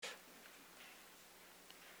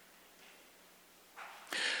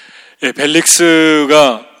예,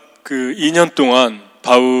 벨릭스가 그 2년 동안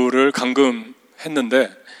바울을 감금했는데,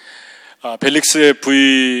 벨릭스의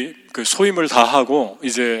부의 그 소임을 다 하고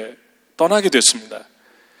이제 떠나게 됐습니다.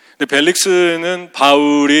 근데 벨릭스는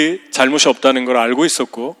바울이 잘못이 없다는 걸 알고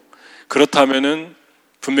있었고, 그렇다면은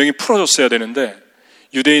분명히 풀어줬어야 되는데,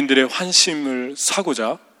 유대인들의 환심을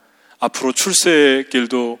사고자 앞으로 출세의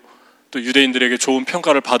길도 또 유대인들에게 좋은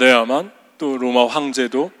평가를 받아야만 또 로마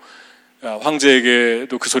황제에게도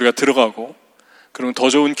그 소리가 들어가고, 그러면 더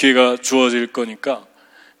좋은 기회가 주어질 거니까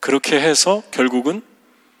그렇게 해서 결국은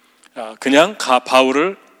그냥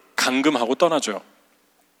바울을 감금하고 떠나죠.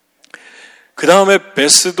 그 다음에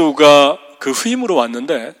베스도가 그 후임으로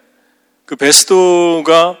왔는데, 그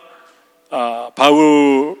베스도가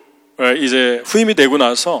바울 이제 후임이 되고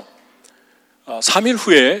나서 3일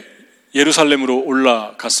후에 예루살렘으로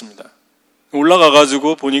올라갔습니다.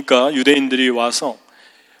 올라가가지고 보니까 유대인들이 와서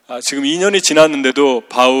지금 2년이 지났는데도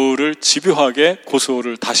바울을 집요하게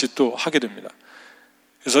고소를 다시 또 하게 됩니다.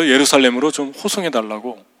 그래서 예루살렘으로 좀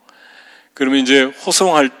호송해달라고. 그러면 이제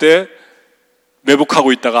호송할 때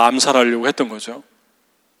매복하고 있다가 암살하려고 했던 거죠.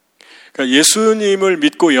 그러니까 예수님을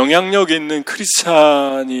믿고 영향력 있는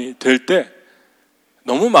크리스찬이 될 때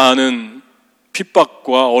너무 많은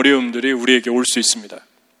핍박과 어려움들이 우리에게 올 수 있습니다.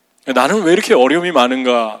 나는 왜 이렇게 어려움이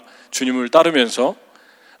많은가, 주님을 따르면서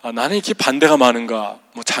나는 이렇게 반대가 많은가,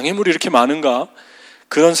 장애물이 이렇게 많은가,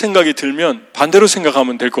 그런 생각이 들면 반대로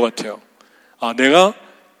생각하면 될 것 같아요. 내가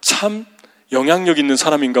참 영향력 있는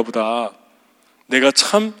사람인가 보다, 내가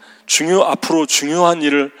참 앞으로 중요한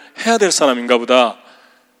일을 해야 될 사람인가 보다.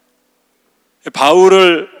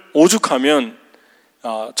 바울을 오죽하면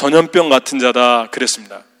전염병 같은 자다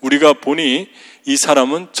그랬습니다. 우리가 보니 이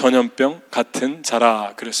사람은 전염병 같은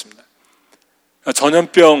자라 그랬습니다.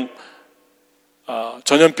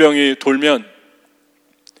 전염병이 돌면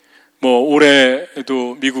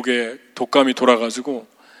올해에도 미국에 독감이 돌아가지고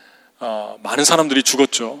많은 사람들이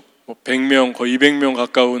죽었죠. 100명, 거의 200명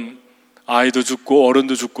가까운 아이도 죽고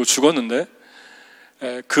어른도 죽고 죽었는데,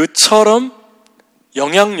 그처럼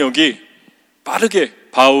영향력이 빠르게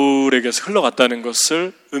바울에게서 흘러갔다는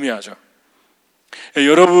것을 의미하죠.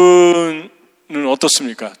 여러분은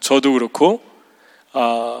어떻습니까? 저도 그렇고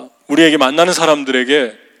우리에게 만나는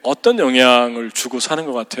사람들에게 어떤 영향을 주고 사는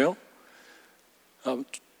것 같아요?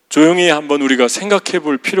 조용히 한번 우리가 생각해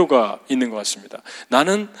볼 필요가 있는 것 같습니다.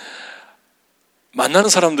 나는 만나는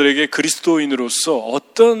사람들에게 그리스도인으로서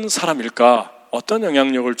어떤 사람일까? 어떤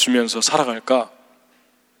영향력을 주면서 살아갈까?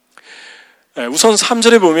 우선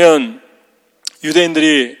 3절에 보면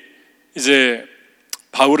유대인들이 이제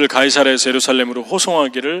바울을 가이사랴에서 예루살렘으로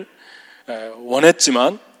호송하기를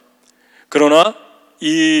원했지만, 그러나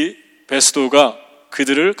이 베스도가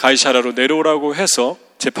그들을 가이사랴로 내려오라고 해서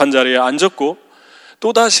재판 자리에 앉았고,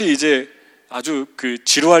 또다시 이제 아주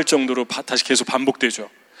지루할 정도로 다시 계속 반복되죠.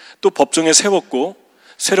 또 법정에 세웠고,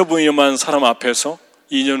 새로 부임한 사람 앞에서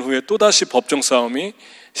 2년 후에 또다시 법정 싸움이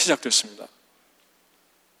시작됐습니다.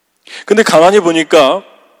 근데 가만히 보니까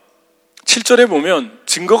 7절에 보면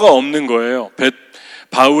증거가 없는 거예요.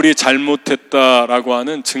 바울이 잘못했다라고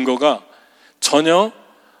하는 증거가 전혀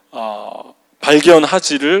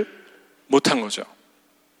발견하지를 못한 거죠.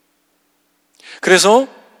 그래서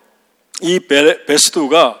이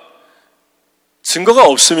베스도가 증거가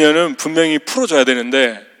없으면은 분명히 풀어줘야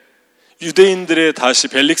되는데, 유대인들의 다시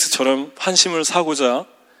벨릭스처럼 환심을 사고자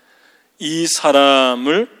이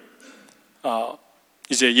사람을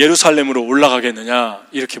이제 예루살렘으로 올라가겠느냐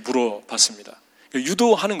이렇게 물어봤습니다.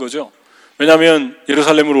 유도하는 거죠. 왜냐하면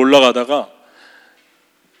예루살렘으로 올라가다가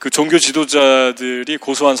그 종교 지도자들이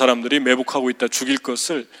고소한 사람들이 매복하고 있다, 죽일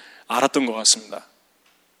것을 알았던 것 같습니다.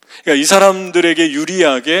 그러니까 이 사람들에게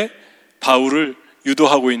유리하게 바울을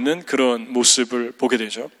유도하고 있는 그런 모습을 보게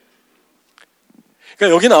되죠.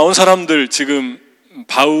 그러니까 여기 나온 사람들, 지금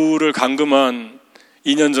바울을 감금한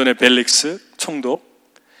 2년 전에 벨릭스 총독,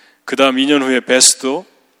 그 다음 2년 후에 베스도,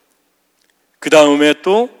 그 다음에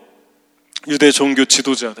또 유대 종교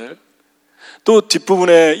지도자들, 또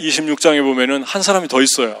뒷부분에 26장에 보면은 한 사람이 더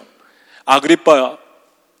있어요.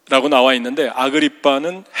 아그리빠라고 나와 있는데,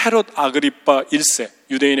 아그리빠는 헤롯 아그리빠 1세,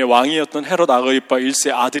 유대인의 왕이었던 헤롯 아그리빠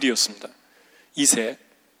 1세 아들이었습니다. 2세.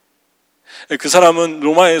 그 사람은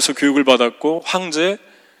로마에서 교육을 받았고 황제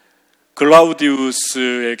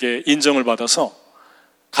글라우디우스에게 인정을 받아서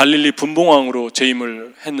갈릴리 분봉왕으로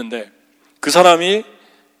재임을 했는데, 그 사람이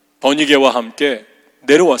버니게와 함께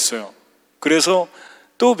내려왔어요. 그래서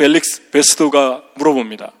또 베스도가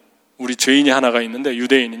물어봅니다. 우리 죄인이 하나가 있는데,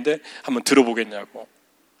 유대인인데 한번 들어보겠냐고.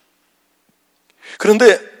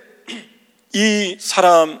 그런데 이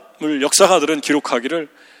사람을 역사가들은 기록하기를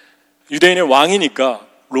유대인의 왕이니까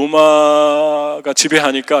로마가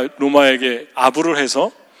지배하니까 로마에게 아부를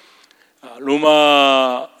해서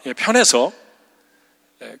로마의 편에서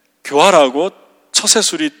교활하고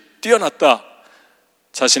처세술이 뛰어났다.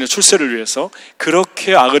 자신의 출세를 위해서.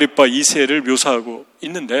 그렇게 아그리파 2세를 묘사하고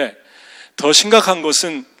있는데, 더 심각한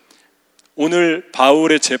것은 오늘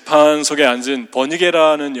바울의 재판석에 앉은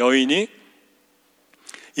버니게라는 여인이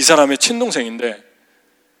이 사람의 친동생인데,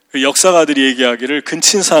 그 역사가들이 얘기하기를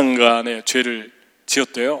근친상간의 죄를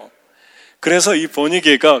지었대요. 그래서 이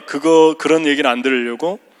버니게가 그런 얘기는 안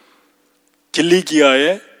들으려고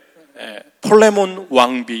길리기아의 폴레몬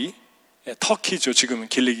왕비, 터키죠, 지금은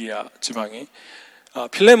길리기아 지방이,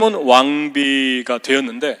 필레몬 왕비가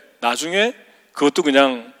되었는데, 나중에 그것도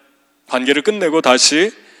그냥 관계를 끝내고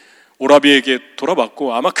다시 오라비에게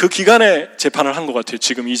돌아봤고, 아마 그 기간에 재판을 한 것 같아요.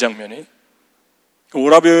 지금 이 장면이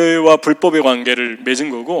오라비와 불법의 관계를 맺은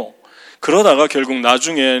거고, 그러다가 결국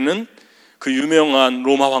나중에는 그 유명한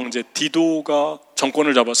로마 황제 디도가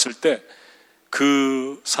정권을 잡았을 때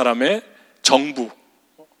그 사람의 정부,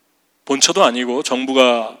 본처도 아니고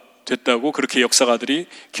정부가 됐다고 그렇게 역사가들이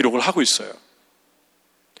기록을 하고 있어요.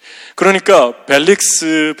 그러니까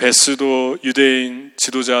벨릭스, 베스도, 유대인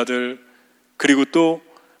지도자들, 그리고 또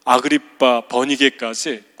아그리파,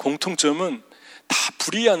 버니게까지 공통점은 다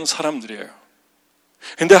불의한 사람들이에요.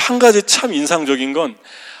 근데 한 가지 참 인상적인 건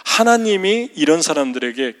하나님이 이런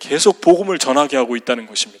사람들에게 계속 복음을 전하게 하고 있다는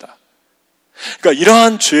것입니다. 그러니까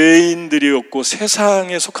이러한 죄인들이었고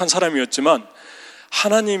세상에 속한 사람이었지만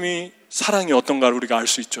하나님이 사랑이 어떤가를 우리가 알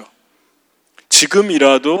수 있죠.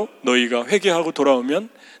 지금이라도 너희가 회개하고 돌아오면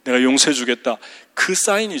내가 용서해 주겠다. 그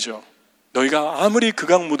사인이죠. 너희가 아무리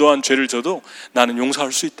극악무도한 죄를 져도 나는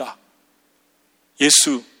용서할 수 있다.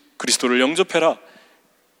 예수 그리스도를 영접해라.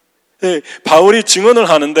 네, 바울이 증언을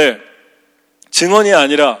하는데 증언이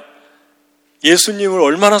아니라 예수님을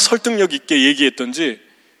얼마나 설득력 있게 얘기했던지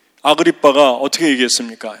아그리빠가 어떻게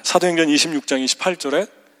얘기했습니까? 사도행전 26장 28절에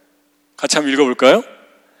같이 한번 읽어볼까요?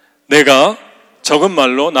 내가 적은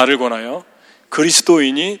말로 나를 권하여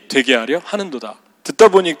그리스도인이 되게 하려 하는도다. 듣다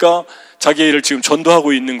보니까 자기 일을 지금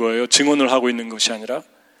전도하고 있는 거예요. 증언을 하고 있는 것이 아니라.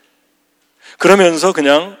 그러면서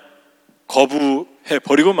그냥 거부해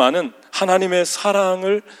버리고 마는, 하나님의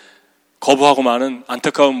사랑을 거부하고 마는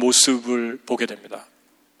안타까운 모습을 보게 됩니다.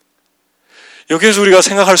 여기에서 우리가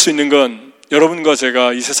생각할 수 있는 건, 여러분과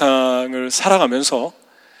제가 이 세상을 살아가면서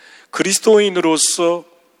그리스도인으로서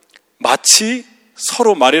마치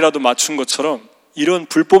서로 말이라도 맞춘 것처럼 이런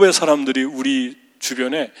불법의 사람들이 우리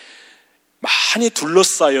주변에 많이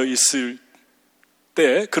둘러싸여 있을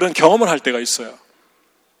때 그런 경험을 할 때가 있어요.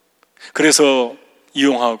 그래서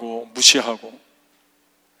이용하고 무시하고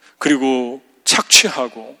그리고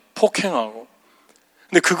착취하고 폭행하고,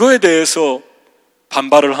 근데 그거에 대해서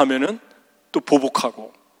반발을 하면은 또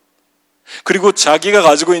보복하고, 그리고 자기가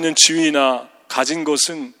가지고 있는 지위나 가진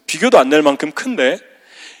것은 비교도 안 될 만큼 큰데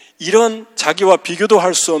이런 자기와 비교도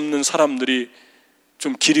할 수 없는 사람들이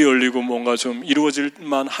좀 길이 열리고 뭔가 좀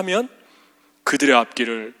이루어질만 하면 그들의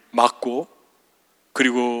앞길을 막고,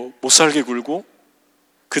 그리고 못 살게 굴고,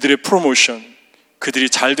 그들의 프로모션, 그들이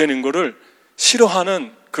잘 되는 거를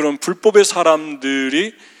싫어하는 그런 불법의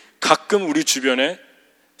사람들이 가끔 우리 주변에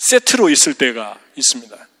세트로 있을 때가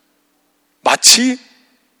있습니다. 마치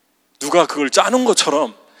누가 그걸 짜놓은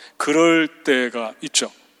것처럼 그럴 때가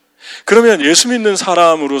있죠. 그러면 예수 믿는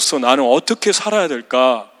사람으로서 나는 어떻게 살아야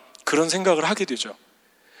될까, 그런 생각을 하게 되죠.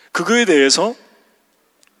 그거에 대해서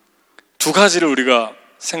두 가지를 우리가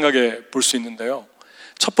생각해 볼 수 있는데요.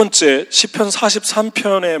 첫 번째, 시편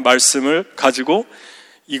 43편의 말씀을 가지고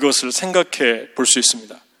이것을 생각해 볼 수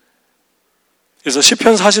있습니다. 그래서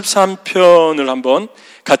시편 43편을 한번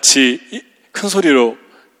같이 큰 소리로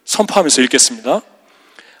선포하면서 읽겠습니다.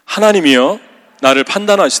 하나님이여 나를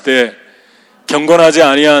판단하시되 경건하지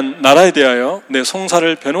아니한 나라에 대하여 내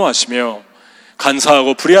송사를 변호하시며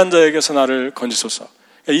간사하고 불의한 자에게서 나를 건지소서.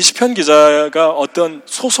 이 시편 기자가 어떤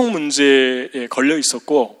소송 문제에 걸려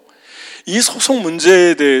있었고, 이 소송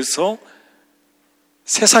문제에 대해서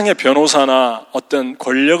세상의 변호사나 어떤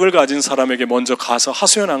권력을 가진 사람에게 먼저 가서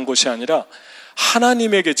하소연한 것이 아니라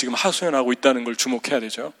하나님에게 지금 하소연하고 있다는 걸 주목해야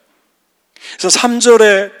되죠. 그래서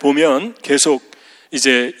 3절에 보면 계속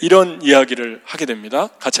이제 이런 이야기를 하게 됩니다.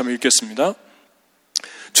 같이 한번 읽겠습니다.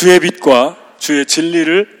 주의 빛과 주의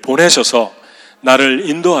진리를 보내셔서 나를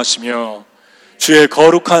인도하시며 주의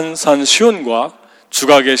거룩한 산 시온과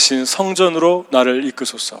주가 계신 성전으로 나를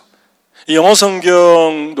이끄소서. 이 영어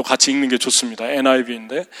성경도 같이 읽는 게 좋습니다.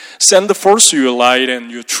 NIV인데 Send forth your light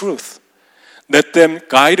and your truth. Let them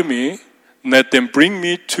guide me. Let them bring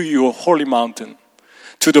me to your holy mountain.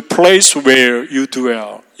 To the place where you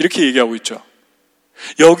dwell. 이렇게 얘기하고 있죠.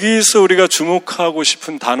 여기서 우리가 주목하고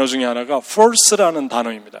싶은 단어 중에 하나가 false라는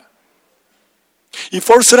단어입니다. 이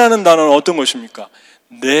false라는 단어는 어떤 것입니까?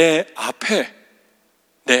 내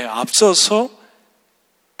앞서서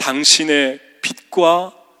당신의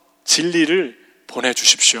빛과 진리를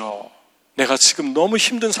보내주십시오. 내가 지금 너무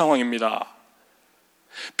힘든 상황입니다.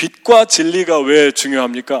 빛과 진리가 왜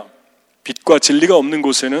중요합니까? 빛과 진리가 없는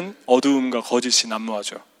곳에는 어두움과 거짓이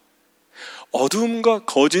난무하죠. 어두움과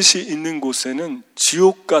거짓이 있는 곳에는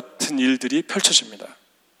지옥 같은 일들이 펼쳐집니다.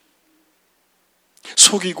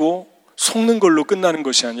 속이고 속는 걸로 끝나는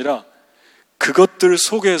것이 아니라 그것들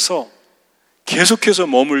속에서 계속해서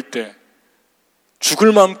머물 때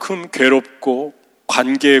죽을 만큼 괴롭고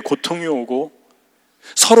관계에 고통이 오고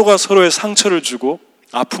서로가 서로의 상처를 주고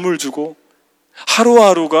아픔을 주고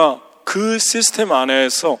하루하루가 그 시스템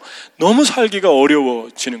안에서 너무 살기가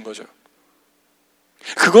어려워지는 거죠.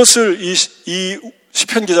 그것을 이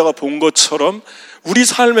시편 기자가 본 것처럼 우리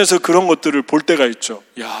삶에서 그런 것들을 볼 때가 있죠.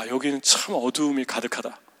 야, 여기는 참 어두움이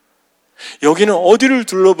가득하다. 여기는 어디를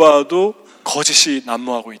둘러봐도 거짓이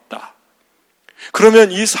난무하고 있다.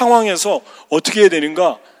 그러면 이 상황에서 어떻게 해야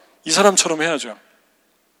되는가? 이 사람처럼 해야죠.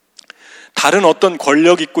 다른 어떤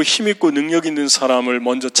권력 있고 힘 있고 능력 있는 사람을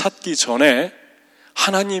먼저 찾기 전에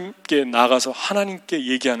하나님께 나가서 하나님께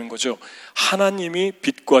얘기하는 거죠. 하나님이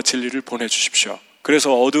빛과 진리를 보내주십시오.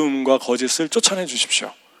 그래서 어두움과 거짓을 쫓아내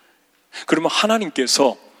주십시오. 그러면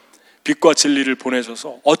하나님께서 빛과 진리를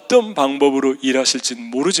보내셔서 어떤 방법으로 일하실지는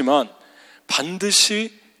모르지만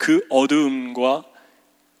반드시 그 어두움과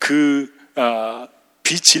그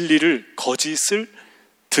비진리를 거짓을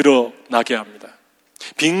드러나게 합니다.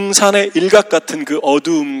 빙산의 일각 같은 그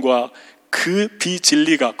어두움과 그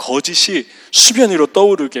비진리가 거짓이 수면 위로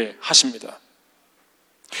떠오르게 하십니다.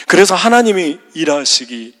 그래서 하나님이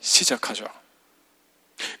일하시기 시작하죠.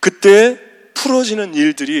 그때 풀어지는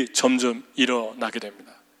일들이 점점 일어나게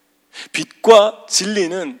됩니다. 빛과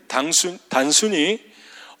진리는 단순히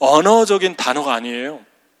언어적인 단어가 아니에요.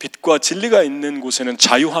 빛과 진리가 있는 곳에는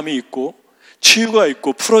자유함이 있고 치유가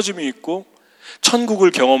있고 풀어짐이 있고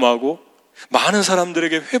천국을 경험하고 많은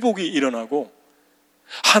사람들에게 회복이 일어나고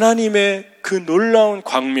하나님의 그 놀라운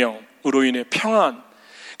광명으로 인해 평안,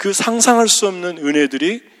 그 상상할 수 없는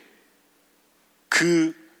은혜들이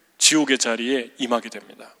그 지옥의 자리에 임하게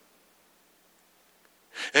됩니다.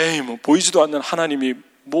 보이지도 않는 하나님이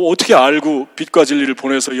어떻게 알고 빛과 진리를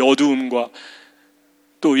보내서 이 어두움과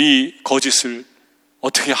또 이 거짓을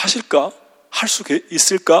어떻게 하실까? 할 수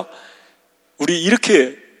있을까? 우리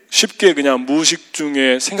이렇게 쉽게 그냥 무의식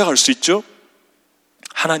중에 생각할 수 있죠?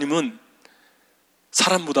 하나님은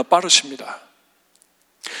사람보다 빠르십니다.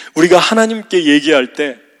 우리가 하나님께 얘기할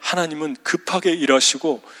때 하나님은 급하게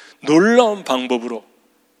일하시고 놀라운 방법으로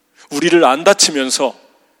우리를 안 다치면서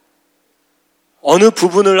어느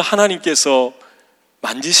부분을 하나님께서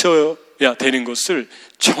만지셔야 되는 것을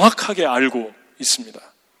정확하게 알고 있습니다.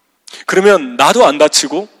 그러면 나도 안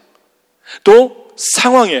다치고 또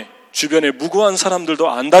상황에 주변에 무고한 사람들도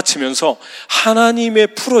안 다치면서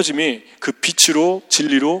하나님의 풀어짐이 그 빛으로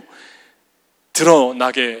진리로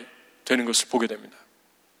드러나게 되는 것을 보게 됩니다.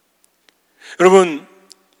 여러분,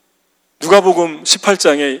 누가복음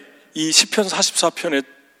 18장에 이 시편 44편의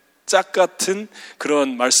짝 같은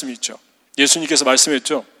그런 말씀이 있죠. 예수님께서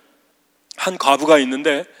말씀했죠. 한 과부가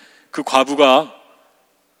있는데 그 과부가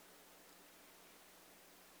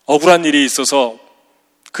억울한 일이 있어서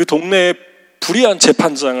그 동네에 불의한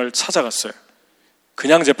재판장을 찾아갔어요.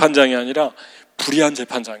 그냥 재판장이 아니라 불의한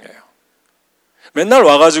재판장이에요. 맨날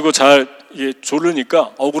와가지고 잘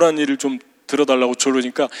조르니까 억울한 일을 좀 들어달라고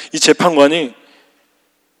조르니까 이 재판관이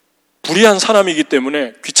불의한 사람이기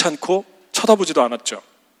때문에 귀찮고 쳐다보지도 않았죠.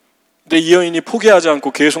 근데 이 여인이 포기하지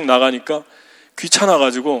않고 계속 나가니까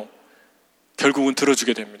귀찮아가지고 결국은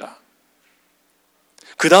들어주게 됩니다.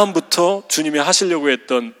 그 다음부터 주님이 하시려고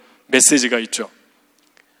했던 메시지가 있죠.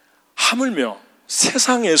 하물며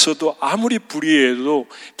세상에서도 아무리 불의해도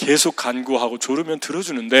계속 간구하고 조르면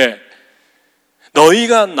들어주는데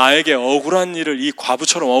너희가 나에게 억울한 일을, 이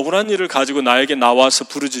과부처럼 억울한 일을 가지고 나에게 나와서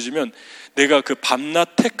부르짖으면 내가 그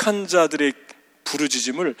밤낮 택한 자들의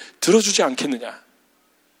부르짖음을 들어주지 않겠느냐.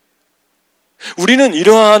 우리는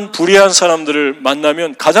이러한 불의한 사람들을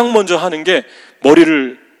만나면 가장 먼저 하는 게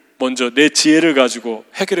머리를 먼저 내 지혜를 가지고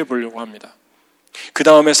해결해 보려고 합니다. 그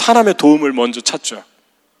다음에 사람의 도움을 먼저 찾죠.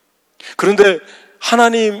 그런데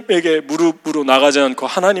하나님에게 무릎으로 나가지 않고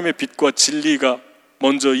하나님의 빛과 진리가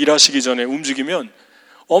먼저 일하시기 전에 움직이면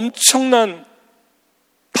엄청난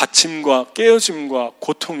다침과 깨어짐과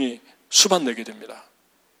고통이 수반되게 됩니다.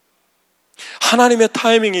 하나님의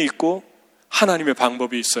타이밍이 있고 하나님의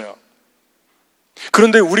방법이 있어요.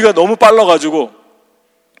 그런데 우리가 너무 빨라가지고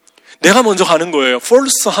내가 먼저 가는 거예요.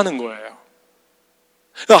 first 하는 거예요.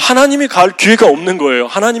 그러니까 하나님이 갈 기회가 없는 거예요.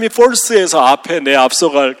 하나님이 first에서 앞에 내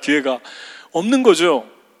앞서갈 기회가 없는 거죠.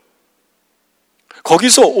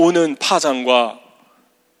 거기서 오는 파장과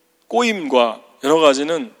꼬임과 여러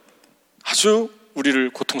가지는 아주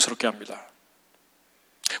우리를 고통스럽게 합니다.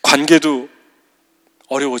 관계도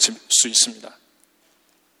어려워질 수 있습니다.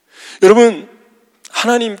 여러분,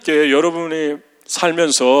 하나님께 여러분이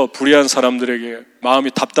살면서 불의한 사람들에게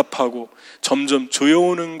마음이 답답하고 점점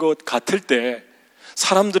조여오는 것 같을 때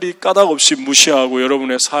사람들이 까닭없이 무시하고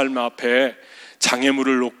여러분의 삶 앞에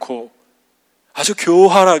장애물을 놓고 아주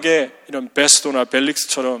교활하게 이런 베스도나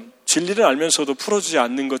벨릭스처럼 진리를 알면서도 풀어주지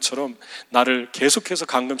않는 것처럼 나를 계속해서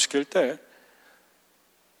감금시킬 때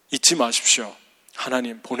잊지 마십시오.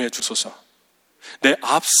 하나님 보내주소서. 내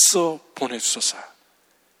앞서 보내주소서.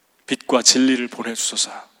 빛과 진리를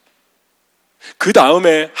보내주소서. 그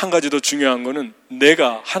다음에 한 가지 더 중요한 거는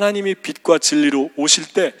내가 하나님이 빛과 진리로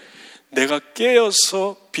오실 때 내가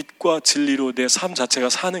깨어서 빛과 진리로 내 삶 자체가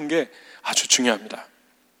사는 게 아주 중요합니다.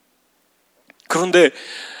 그런데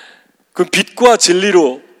그 빛과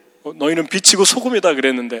진리로 너희는 빛이고 소금이다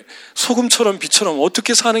그랬는데 소금처럼 빛처럼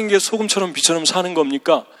어떻게 사는 게 소금처럼 빛처럼 사는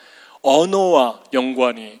겁니까? 언어와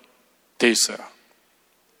연관이 돼 있어요.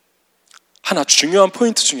 하나 중요한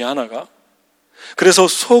포인트 중에 하나가 그래서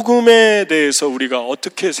소금에 대해서 우리가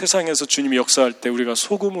어떻게 세상에서 주님이 역사할 때 우리가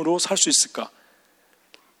소금으로 살 수 있을까?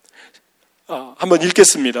 한번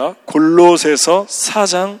읽겠습니다. 골로새서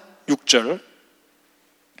 4장 6절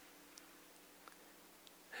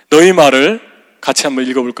너희 말을 같이 한번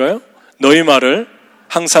읽어볼까요? 너희 말을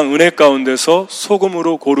항상 은혜 가운데서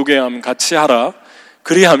소금으로 고르게 함 같이 하라.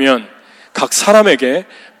 그리하면 각 사람에게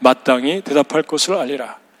마땅히 대답할 것을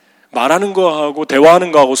알리라. 말하는 거하고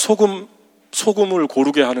대화하는 거하고 소금을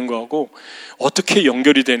고르게 하는 거하고 어떻게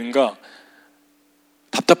연결이 되는가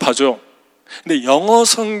답답하죠. 근데 영어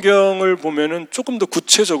성경을 보면은 조금 더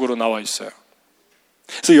구체적으로 나와 있어요.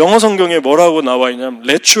 그래서 영어 성경에 뭐라고 나와 있냐면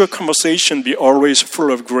Let your conversation be always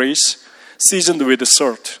full of grace, seasoned with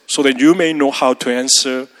salt, so that you may know how to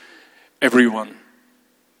answer everyone.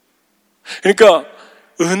 그러니까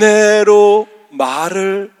은혜로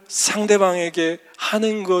말을 상대방에게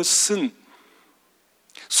하는 것은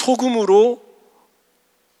소금으로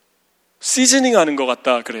시즈닝 하는 것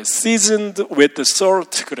같다 그래요. Seasoned with the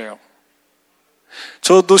salt 그래요.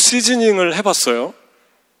 저도 시즈닝을 해봤어요.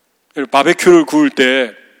 바베큐를 구울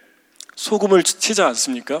때 소금을 치지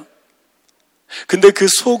않습니까? 근데 그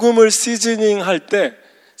소금을 시즈닝 할 때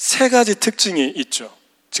세 가지 특징이 있죠.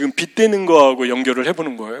 지금 빗대는 거하고 연결을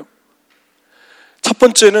해보는 거예요. 첫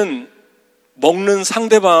번째는 먹는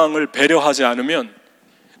상대방을 배려하지 않으면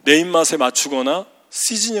내 입맛에 맞추거나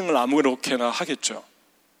시즈닝을 아무렇게나 하겠죠.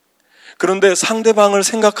 그런데 상대방을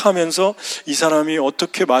생각하면서 이 사람이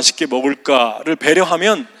어떻게 맛있게 먹을까를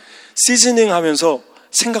배려하면 시즈닝 하면서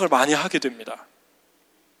생각을 많이 하게 됩니다.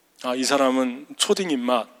 이 사람은 초딩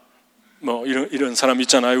입맛, 뭐 이런 사람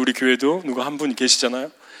있잖아요. 우리 교회도 누가 한 분이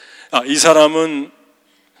계시잖아요. 이 사람은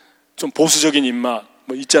좀 보수적인 입맛,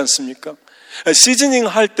 뭐 있지 않습니까? 시즈닝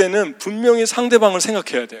할 때는 분명히 상대방을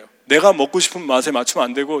생각해야 돼요. 내가 먹고 싶은 맛에 맞추면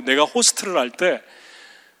안 되고 내가 호스트를 할 때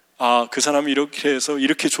그 사람이 이렇게 해서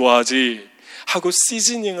이렇게 좋아하지 하고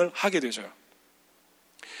시즈닝을 하게 되죠.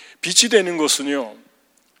 빛이 되는 것은요,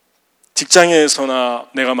 직장에서나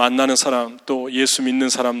내가 만나는 사람 또 예수 믿는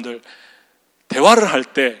사람들 대화를 할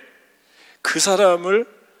때 그 사람을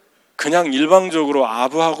그냥 일방적으로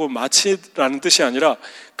아부하고 마치라는 뜻이 아니라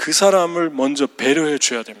그 사람을 먼저 배려해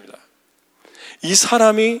줘야 됩니다. 이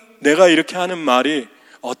사람이 내가 이렇게 하는 말이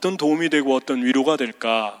어떤 도움이 되고 어떤 위로가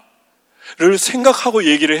될까를 생각하고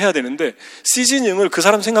얘기를 해야 되는데 시즈닝을 그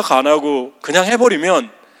사람 생각 안 하고 그냥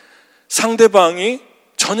해버리면 상대방이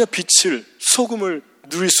전혀 빛을, 소금을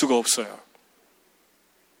누릴 수가 없어요.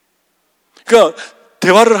 그러니까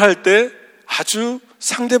대화를 할 때 아주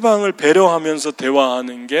상대방을 배려하면서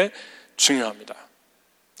대화하는 게 중요합니다.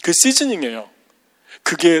 그 시즈닝이에요.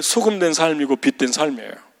 그게 소금된 삶이고 빛된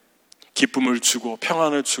삶이에요. 기쁨을 주고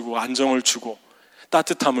평안을 주고 안정을 주고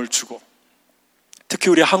따뜻함을 주고 특히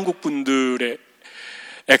우리 한국 분들의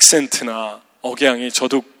액센트나 억양이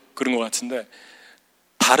저도 그런 것 같은데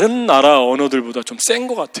다른 나라 언어들보다 좀 센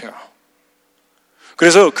것 같아요.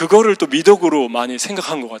 그래서 그거를 또 미덕으로 많이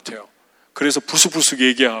생각한 것 같아요. 그래서 부수부수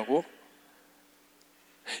얘기하고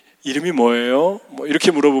이름이 뭐예요? 뭐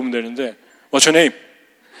이렇게 물어보면 되는데 What's your name?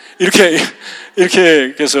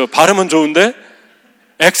 이렇게 해서 발음은 좋은데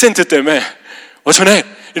액센트 때문에 What's your name?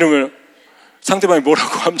 이러면 상대방이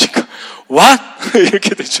뭐라고 합니까? What?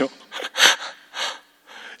 이렇게 되죠.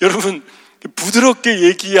 여러분 부드럽게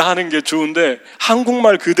얘기하는 게 좋은데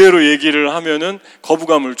한국말 그대로 얘기를 하면은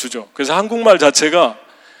거부감을 주죠. 그래서 한국말 자체가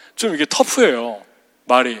좀 이게 터프해요,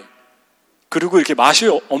 말이. 그리고 이렇게 맛이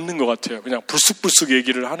없는 것 같아요. 그냥 불쑥불쑥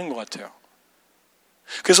얘기를 하는 것 같아요.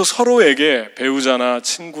 그래서 서로에게, 배우자나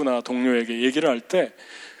친구나 동료에게 얘기를 할 때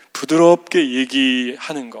부드럽게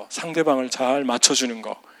얘기하는 거, 상대방을 잘 맞춰주는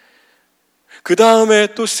거. 그 다음에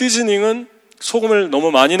또 시즈닝은 소금을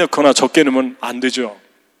너무 많이 넣거나 적게 넣으면 안 되죠.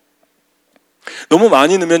 너무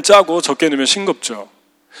많이 넣으면 짜고 적게 넣으면 싱겁죠.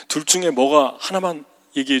 둘 중에 뭐가 하나만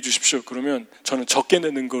얘기해 주십시오. 그러면 저는 적게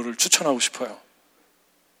넣는 거를 추천하고 싶어요.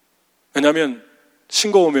 왜냐하면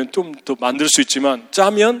싱거우면 좀 더 만들 수 있지만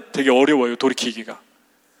짜면 되게 어려워요, 돌이키기가.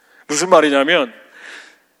 무슨 말이냐면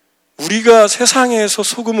우리가 세상에서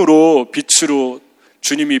소금으로 빛으로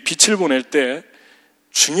주님이 빛을 보낼 때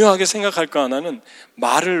중요하게 생각할 거 하나는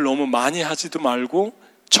말을 너무 많이 하지도 말고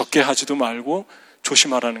적게 하지도 말고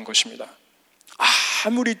조심하라는 것입니다.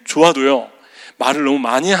 아무리 좋아도요, 말을 너무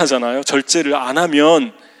많이 하잖아요. 절제를 안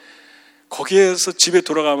하면 거기에서 집에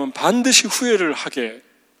돌아가면 반드시 후회를 하게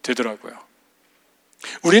되더라고요.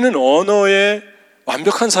 우리는 언어에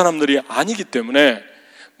완벽한 사람들이 아니기 때문에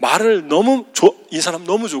말을 이 사람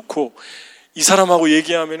너무 좋고 이 사람하고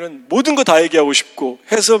얘기하면은 모든 거 다 얘기하고 싶고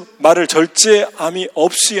해서 말을 절제함이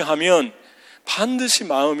없이 하면 반드시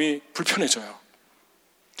마음이 불편해져요.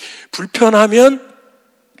 불편하면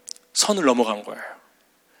선을 넘어간 거예요.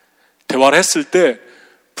 대화를 했을 때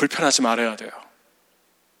불편하지 말아야 돼요.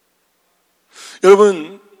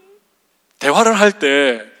 여러분, 대화를 할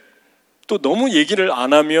때 또 너무 얘기를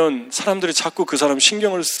안 하면 사람들이 자꾸 그 사람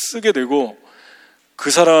신경을 쓰게 되고 그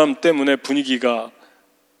사람 때문에 분위기가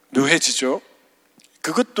묘해지죠.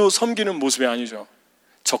 그것도 섬기는 모습이 아니죠.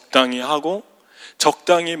 적당히 하고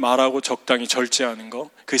적당히 말하고 적당히 절제하는 거,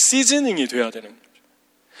 그 시즈닝이 돼야 되는 거죠.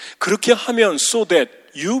 그렇게 하면 so that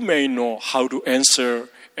you may know how to answer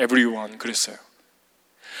everyone 그랬어요.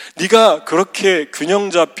 네가 그렇게 균형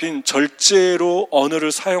잡힌 절제로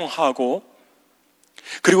언어를 사용하고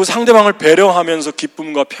그리고 상대방을 배려하면서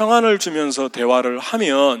기쁨과 평안을 주면서 대화를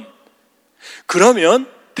하면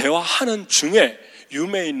그러면 대화하는 중에 you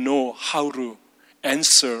may know how to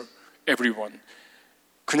answer everyone.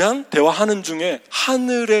 그냥 대화하는 중에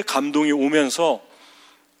하늘의 감동이 오면서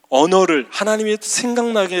언어를, 하나님이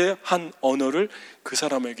생각나게 한 언어를 그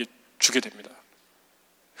사람에게 주게 됩니다.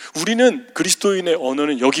 우리는 그리스도인의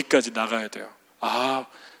언어는 여기까지 나가야 돼요.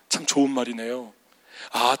 참 좋은 말이네요.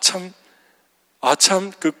 참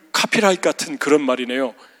그 카피라이트 같은 그런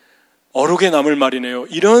말이네요. 어록에 남을 말이네요.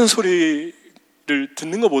 이런 소리를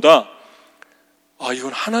듣는 것보다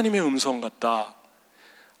이건 하나님의 음성 같다.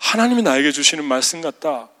 하나님이 나에게 주시는 말씀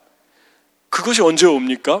같다. 그것이 언제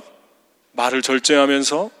옵니까? 말을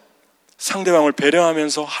절제하면서 상대방을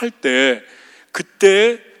배려하면서 할 때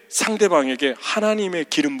그때 상대방에게 하나님의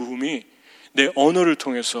기름 부음이 내 언어를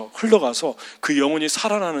통해서 흘러가서 그 영혼이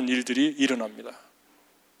살아나는 일들이 일어납니다.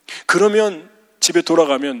 그러면 집에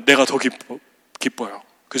돌아가면 내가 더 기뻐요.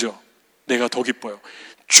 그죠? 내가 더 기뻐요.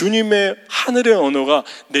 주님의 하늘의 언어가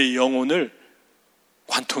내 영혼을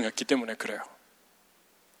관통했기 때문에 그래요.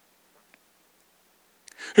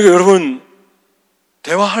 그러니까 여러분,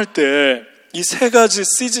 대화할 때 이 세 가지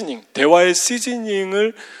시즈닝, 대화의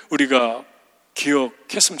시즈닝을 우리가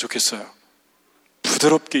기억했으면 좋겠어요.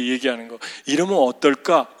 부드럽게 얘기하는 거. 이러면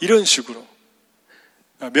어떨까? 이런 식으로.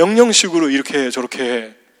 명령식으로 이렇게 해, 저렇게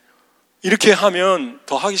해. 이렇게 하면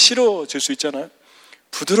더 하기 싫어질 수 있잖아요.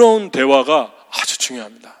 부드러운 대화가 아주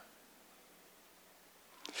중요합니다.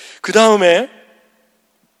 그 다음에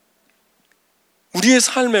우리의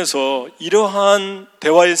삶에서 이러한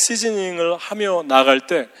대화의 시즈닝을 하며 나갈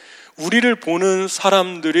때 우리를 보는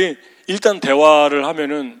사람들이 일단 대화를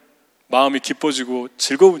하면은 마음이 기뻐지고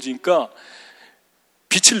즐거워지니까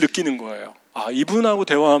빛을 느끼는 거예요. 이분하고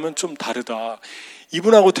대화하면 좀 다르다.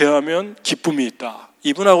 이분하고 대화하면 기쁨이 있다.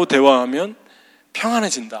 이분하고 대화하면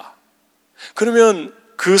평안해진다. 그러면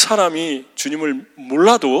그 사람이 주님을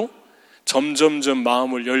몰라도 점점점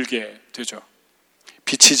마음을 열게 되죠.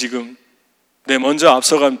 빛이 지금 내 먼저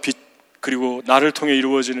앞서간 빛, 그리고 나를 통해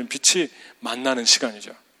이루어지는 빛이 만나는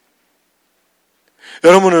시간이죠.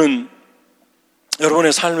 여러분은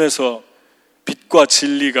여러분의 삶에서 빛과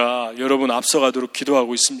진리가 여러분 앞서가도록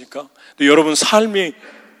기도하고 있습니까? 여러분 삶이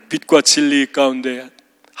빛과 진리 가운데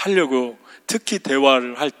하려고 특히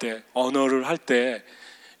대화를 할 때, 언어를 할 때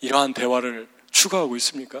이러한 대화를 추구하고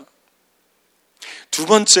있습니까? 두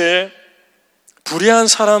번째, 불의한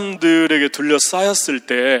사람들에게 둘러싸였을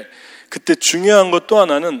때 그때 중요한 것 또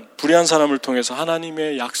하나는 불의한 사람을 통해서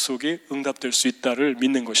하나님의 약속이 응답될 수 있다를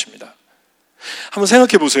믿는 것입니다. 한번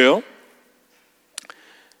생각해 보세요.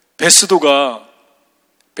 베스도가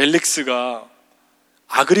벨릭스가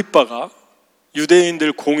아그리빠가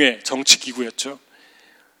유대인들 공회 정치기구였죠.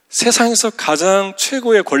 세상에서 가장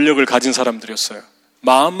최고의 권력을 가진 사람들이었어요.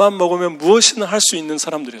 마음만 먹으면 무엇이든 할 수 있는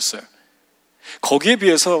사람들이었어요. 거기에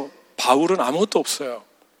비해서 바울은 아무것도 없어요.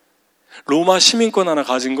 로마 시민권 하나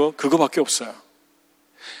가진 거 그거밖에 없어요.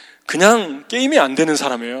 그냥 게임이 안 되는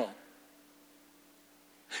사람이에요.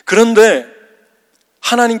 그런데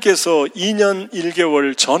하나님께서 2년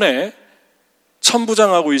 1개월 전에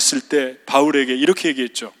천부장하고 있을 때 바울에게 이렇게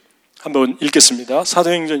얘기했죠. 한번 읽겠습니다.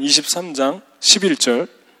 사도행전 23장 11절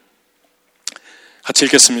같이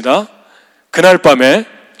읽겠습니다. 그날 밤에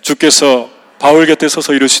주께서 바울 곁에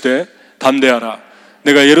서서 이르시되 담대하라.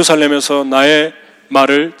 내가 예루살렘에서 나의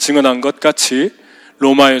말을 증언한 것 같이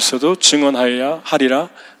로마에서도 증언하여야 하리라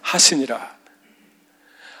하시니라.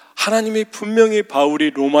 하나님이 분명히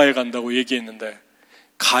바울이 로마에 간다고 얘기했는데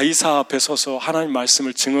가이사 앞에 서서 하나님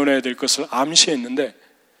말씀을 증언해야 될 것을 암시했는데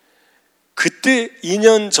그때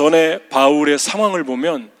 2년 전에 바울의 상황을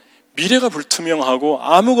보면 미래가 불투명하고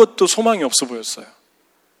아무것도 소망이 없어 보였어요.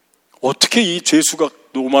 어떻게 이 죄수가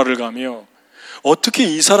로마를 가며 어떻게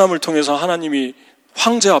이 사람을 통해서 하나님이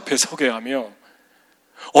황제 앞에 서게 하며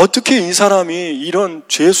어떻게 이 사람이 이런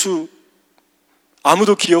죄수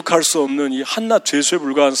아무도 기억할 수 없는 이 한낱 죄수에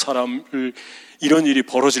불과한 사람을 이런 일이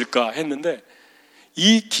벌어질까 했는데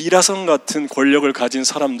이 기라성 같은 권력을 가진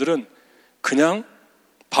사람들은 그냥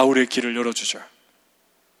바울의 길을 열어주죠.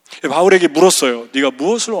 바울에게 물었어요. 네가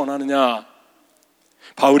무엇을 원하느냐?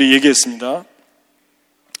 바울이 얘기했습니다.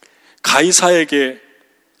 가이사에게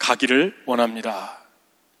가기를 원합니다.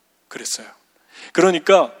 그랬어요.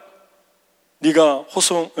 그러니까 네가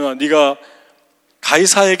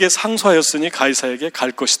가이사에게 상소하였으니 가이사에게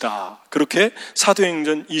갈 것이다. 그렇게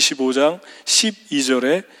사도행전 25장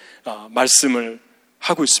 12절에 말씀을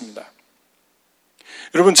하고 있습니다.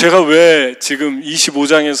 여러분, 제가 왜 지금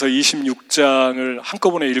 25장에서 26장을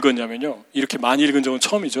한꺼번에 읽었냐면요. 이렇게 많이 읽은 적은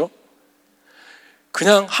처음이죠.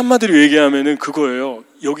 그냥 한마디로 얘기하면은 그거예요.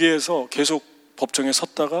 여기에서 계속 법정에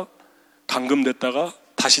섰다가 감금됐다가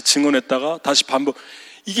다시 증언했다가 다시 반복.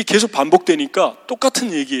 이게 계속 반복되니까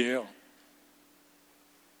똑같은 얘기예요.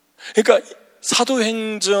 그러니까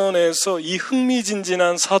사도행전에서 이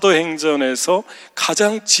흥미진진한 사도행전에서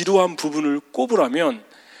가장 지루한 부분을 꼽으라면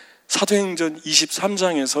사도행전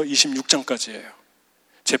 23장에서 26장까지예요.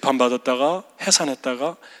 재판받았다가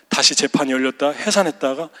해산했다가 다시 재판이 열렸다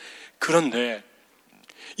해산했다가. 그런데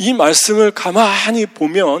이 말씀을 가만히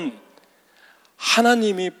보면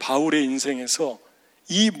하나님이 바울의 인생에서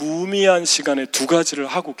이 무의미한 시간에 두 가지를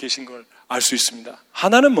하고 계신 걸 알 수 있습니다.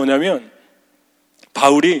 하나는 뭐냐면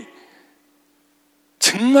바울이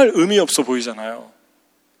정말 의미 없어 보이잖아요.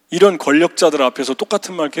 이런 권력자들 앞에서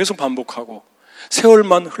똑같은 말 계속 반복하고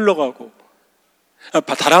세월만 흘러가고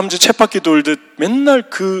다람쥐 쳇바퀴 돌듯 맨날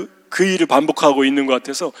그 일을 반복하고 있는 것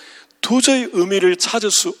같아서 도저히 의미를 찾을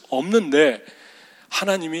수 없는데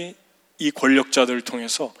하나님이 이 권력자들을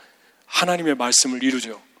통해서 하나님의 말씀을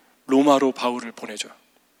이루죠. 로마로 바울을 보내죠.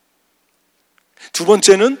 두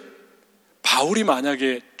번째는 바울이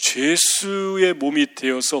만약에 죄수의 몸이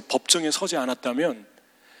되어서 법정에 서지 않았다면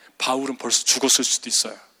바울은 벌써 죽었을 수도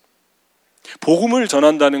있어요. 복음을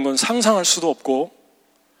전한다는 건 상상할 수도 없고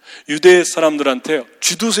유대 사람들한테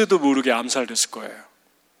쥐도새도 모르게 암살됐을 거예요.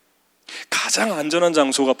 가장 안전한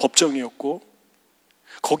장소가 법정이었고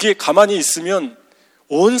거기에 가만히 있으면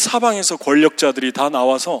온 사방에서 권력자들이 다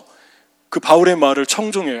나와서 그 바울의 말을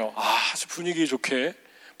청종해요. 아주 분위기 좋게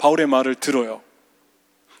바울의 말을 들어요.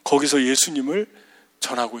 거기서 예수님을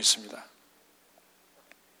전하고 있습니다.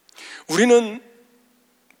 우리는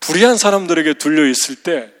불의한 사람들에게 둘려 있을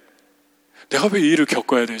때 내가 왜 이 일을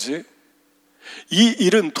겪어야 되지? 이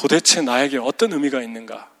일은 도대체 나에게 어떤 의미가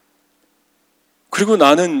있는가? 그리고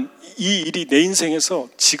나는 이 일이 내 인생에서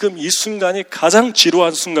지금 이 순간이 가장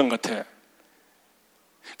지루한 순간 같아.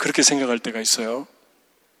 그렇게 생각할 때가 있어요.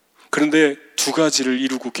 그런데 두 가지를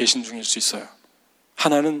이루고 계신 중일 수 있어요.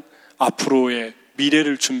 하나는 앞으로의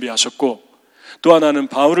미래를 준비하셨고 또 하나는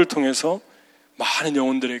바울을 통해서 많은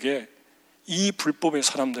영혼들에게 이 불법의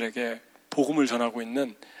사람들에게 복음을 전하고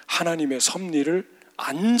있는 하나님의 섭리를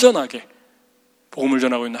안전하게 복음을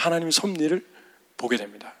전하고 있는 하나님의 섭리를 보게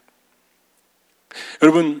됩니다.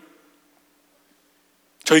 여러분,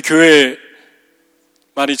 저희 교회에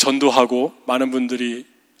많이 전도하고 많은 분들이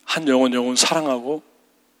한 영혼 사랑하고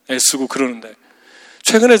애쓰고 그러는데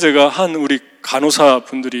최근에 제가 한 우리 간호사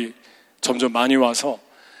분들이 점점 많이 와서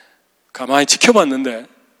가만히 지켜봤는데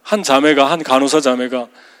한 간호사 자매가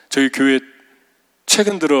저희 교회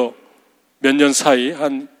최근 들어 몇 년 사이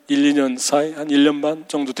한 1, 2년 사이 한 1년 반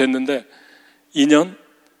정도 됐는데 2년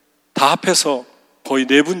다 합해서 거의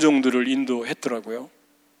 4분 정도를 인도했더라고요.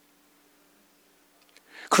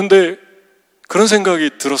 그런데 그런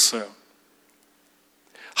생각이 들었어요.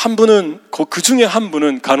 한 분은, 그 중에 한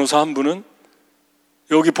분은, 간호사 한 분은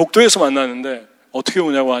여기 복도에서 만나는데 어떻게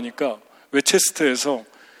오냐고 하니까 웨체스터에서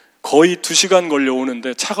거의 2시간 걸려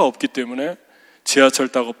오는데 차가 없기 때문에 지하철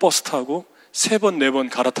타고 버스 타고 3번, 4번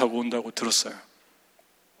갈아타고 온다고 들었어요.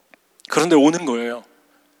 그런데 오는 거예요.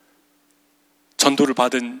 전도를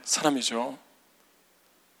받은 사람이죠.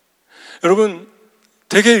 여러분,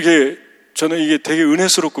 저는 이게 되게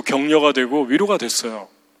은혜스럽고 격려가 되고 위로가 됐어요.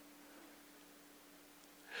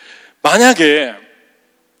 만약에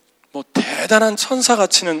대단한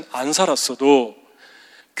천사같이는 안 살았어도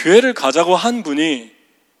교회를 가자고 한 분이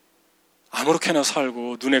아무렇게나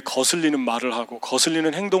살고 눈에 거슬리는 말을 하고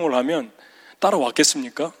거슬리는 행동을 하면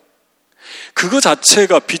따라왔겠습니까? 그거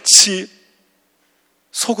자체가 빛이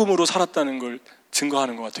소금으로 살았다는 걸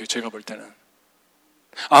증거하는 것 같아요. 제가 볼 때는.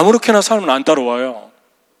 아무렇게나 살면 안 따라와요.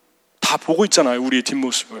 다 보고 있잖아요. 우리의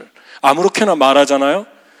뒷모습을. 아무렇게나 말하잖아요.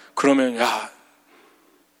 그러면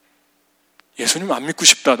예수님 안 믿고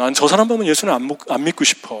싶다. 난 저 사람 보면 예수님 안 믿고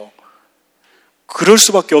싶어. 그럴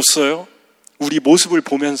수밖에 없어요. 우리 모습을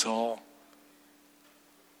보면서.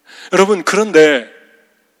 여러분, 그런데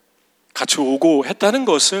같이 오고 했다는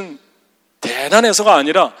것은 대단해서가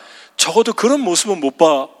아니라 적어도 그런 모습은 못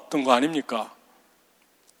봤던 거 아닙니까?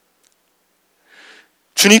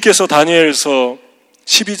 주님께서 다니엘서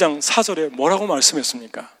 12장 4절에 뭐라고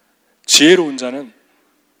말씀했습니까? 지혜로운 자는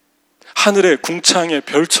하늘의 궁창의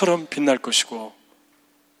별처럼 빛날 것이고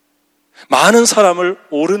많은 사람을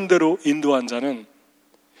옳은 대로 인도한 자는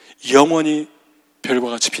영원히 별과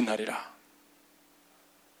같이 빛나리라.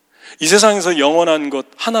 이 세상에서 영원한 것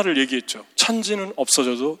하나를 얘기했죠. 천지는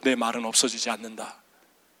없어져도 내 말은 없어지지 않는다.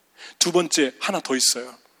 두 번째 하나 더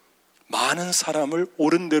있어요. 많은 사람을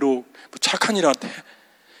옳은 대로, 착한 일 한데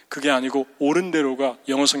그게 아니고 옳은 대로가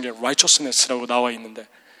영어 성경에 righteousness라고 나와 있는데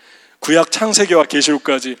구약 창세기와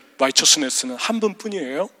계시록까지 righteousness는 한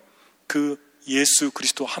분뿐이에요. 그 예수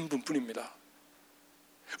그리스도 한 분뿐입니다.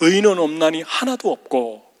 의인은 없나니 하나도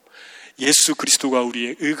없고 예수 그리스도가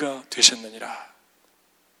우리의 의가 되셨느니라.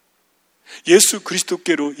 예수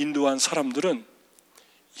그리스도께로 인도한 사람들은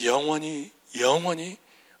영원히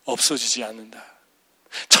없어지지 않는다.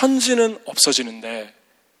 천지는 없어지는데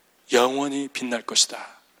영원히 빛날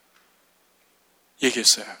것이다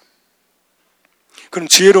얘기했어요. 그럼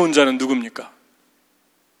지혜로운 자는 누굽니까?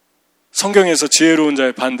 성경에서 지혜로운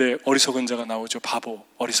자의 반대에 어리석은 자가 나오죠. 바보,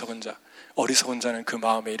 어리석은 자. 어리석은 자는 그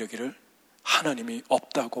마음에 이르기를 하나님이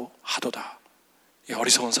없다고 하도다. 이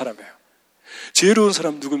어리석은 사람이에요. 지혜로운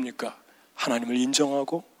사람 누굽니까? 하나님을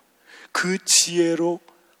인정하고 그 지혜로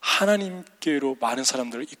하나님께로 많은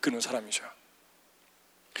사람들을 이끄는 사람이죠.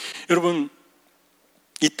 여러분,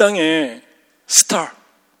 이 땅에 스타,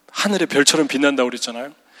 하늘의 별처럼 빛난다고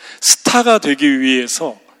그랬잖아요. 스타가 되기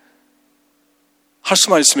위해서 할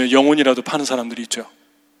수만 있으면 영혼이라도 파는 사람들이 있죠.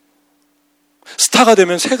 스타가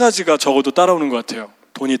되면 3가지가 적어도 따라오는 것 같아요.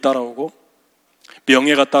 돈이 따라오고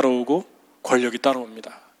명예가 따라오고 권력이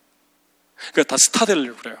따라옵니다. 그러니까 다 스타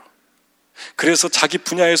되려고 그래요. 그래서 자기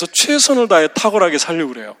분야에서 최선을 다해 탁월하게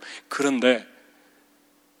살려고 그래요. 그런데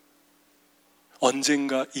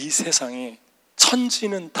언젠가 이 세상에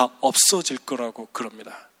천지는 다 없어질 거라고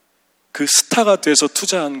그럽니다. 그 스타가 돼서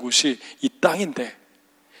투자한 곳이 이 땅인데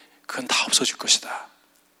그건 다 없어질 것이다.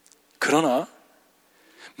 그러나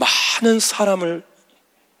많은 사람을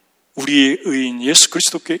우리의 의인 예수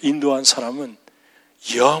그리스도께 인도한 사람은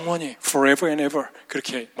영원히 forever and ever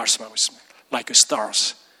그렇게 말씀하고 있습니다. Like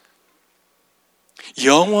stars.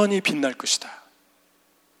 영원히 빛날 것이다.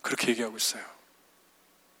 그렇게 얘기하고 있어요.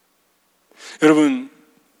 여러분,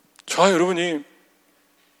 저와 여러분이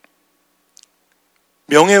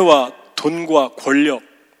명예와 돈과 권력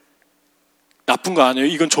나쁜 거 아니에요.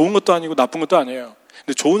 이건 좋은 것도 아니고 나쁜 것도 아니에요.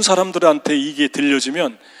 근데 좋은 사람들한테 이게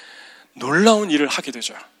들려지면 놀라운 일을 하게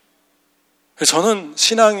되죠. 저는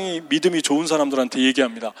신앙이 믿음이 좋은 사람들한테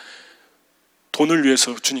얘기합니다. 돈을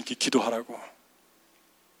위해서 주님께 기도하라고.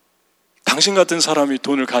 당신 같은 사람이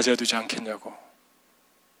돈을 가져야 되지 않겠냐고.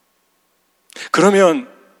 그러면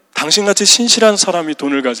당신같이 신실한 사람이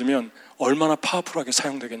돈을 가지면 얼마나 파워풀하게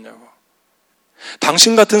사용되겠냐고.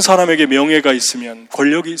 당신 같은 사람에게 명예가 있으면,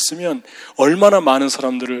 권력이 있으면 얼마나 많은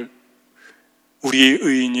사람들을 우리의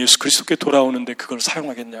의인 예수 그리스도께 돌아오는데 그걸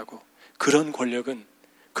사용하겠냐고. 그런 권력은,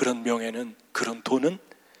 그런 명예는, 그런 돈은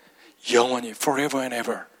영원히 forever and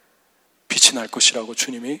ever 빛이 날 것이라고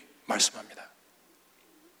주님이 말씀합니다.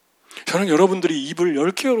 저는 여러분들이 입을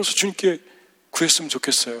 10개 열어서 주님께 구했으면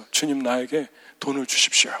좋겠어요. 주님, 나에게 돈을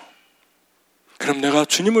주십시오. 그럼 내가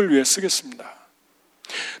주님을 위해 쓰겠습니다.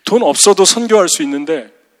 돈 없어도 선교할 수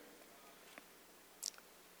있는데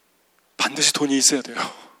반드시 돈이 있어야 돼요.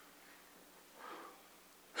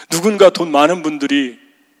 누군가 돈 많은 분들이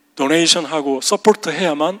도네이션하고 서포트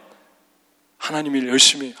해야만 하나님 일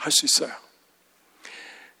열심히 할 수 있어요.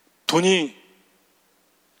 돈이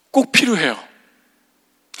꼭 필요해요.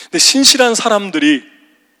 근데 신실한 사람들이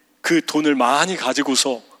그 돈을 많이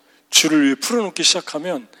가지고서 주를 위해 풀어놓기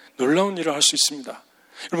시작하면 놀라운 일을 할 수 있습니다.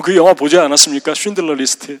 여러분 그 영화 보지 않았습니까? 쉰들러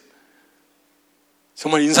리스트.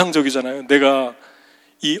 정말 인상적이잖아요. 내가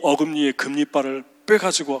이 어금니의 금리바를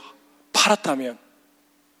빼가지고 팔았다면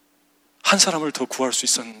한 사람을 더 구할 수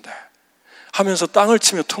있었는데 하면서 땅을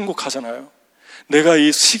치며 통곡하잖아요. 내가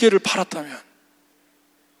이 시계를 팔았다면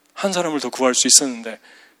한 사람을 더 구할 수 있었는데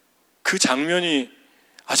그 장면이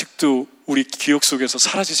아직도 우리 기억 속에서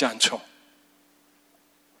사라지지 않죠.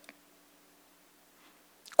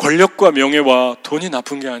 권력과 명예와 돈이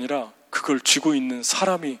나쁜 게 아니라 그걸 쥐고 있는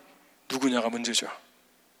사람이 누구냐가 문제죠.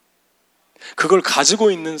 그걸 가지고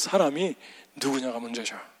있는 사람이 누구냐가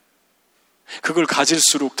문제죠. 그걸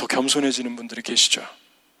가질수록 더 겸손해지는 분들이 계시죠.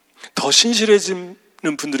 더 신실해지는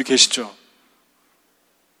분들이 계시죠.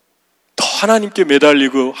 더 하나님께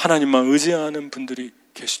매달리고 하나님만 의지하는 분들이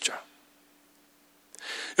계시죠.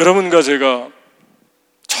 여러분과 제가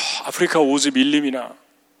저 아프리카 오지 밀림이나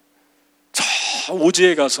저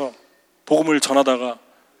오지에 가서 복음을 전하다가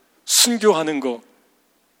순교하는 거,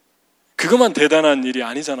 그것만 대단한 일이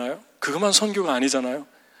아니잖아요. 그것만 선교가 아니잖아요.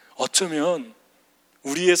 어쩌면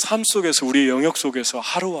우리의 삶 속에서, 우리의 영역 속에서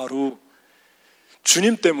하루하루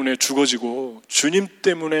주님 때문에 죽어지고 주님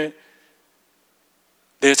때문에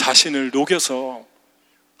내 자신을 녹여서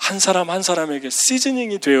한 사람 한 사람에게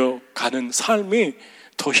시즈닝이 되어 가는 삶이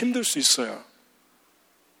더 힘들 수 있어요.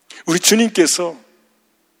 우리 주님께서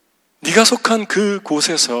네가 속한 그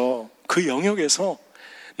곳에서, 그 영역에서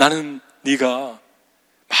나는 네가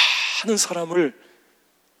많은 사람을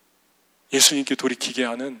예수님께 돌이키게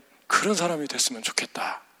하는 그런 사람이 됐으면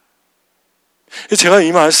좋겠다. 제가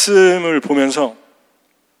이 말씀을 보면서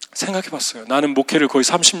생각해 봤어요. 나는 목회를 거의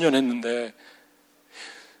 30년 했는데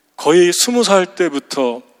거의 20살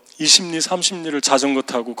때부터 20리, 30리를 자전거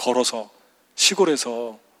타고 걸어서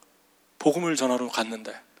시골에서 복음을 전하러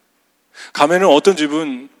갔는데, 가면은 어떤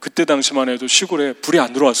집은 그때 당시만 해도 시골에 불이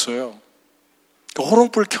안 들어왔어요.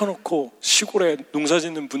 호롱불 켜놓고 시골에 농사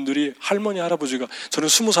짓는 분들이, 할머니, 할아버지가, 저는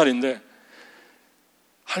 20살인데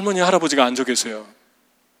할머니, 할아버지가 앉아 계세요.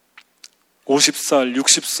 50살,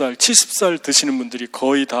 60살, 70살 드시는 분들이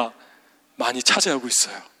거의 다 많이 차지하고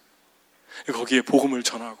있어요. 거기에 복음을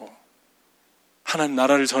전하고 하나님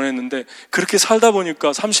나라를 전했는데, 그렇게 살다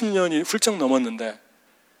보니까 30년이 훌쩍 넘었는데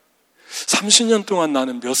 30년 동안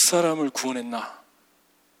나는 몇 사람을 구원했나?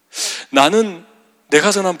 나는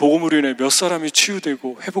내가 전한 복음으로 인해 몇 사람이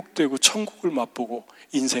치유되고 회복되고 천국을 맛보고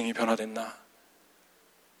인생이 변화됐나?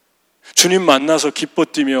 주님 만나서 기뻐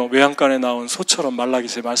뛰며 외양간에 나온 소처럼,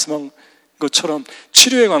 말라기서에 말씀한 것처럼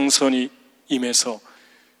치료의 광선이 임해서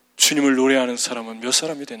주님을 노래하는 사람은 몇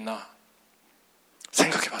사람이 됐나?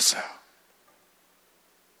 생각해 봤어요.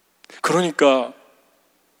 그러니까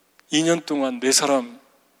 2년 동안 4사람,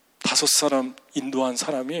 5사람 인도한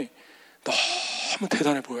사람이 너무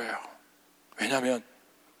대단해 보여요. 왜냐하면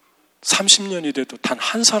 30년이 돼도 단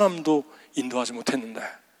한 사람도 인도하지 못했는데,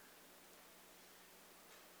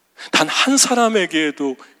 단 한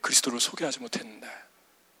사람에게도 그리스도를 소개하지 못했는데,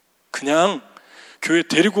 그냥 교회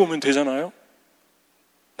데리고 오면 되잖아요.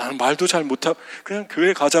 나는 말도 잘 못하고 그냥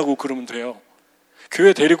교회 가자고 그러면 돼요.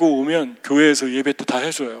 교회 데리고 오면 교회에서 예배도 다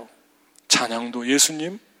해줘요. 찬양도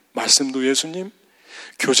예수님, 말씀도 예수님,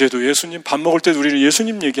 교제도 예수님. 밥 먹을 때도 우리는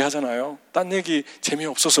예수님 얘기하잖아요. 딴 얘기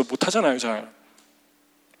재미없어서 못하잖아요, 잘.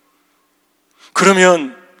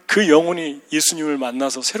 그러면 그 영혼이 예수님을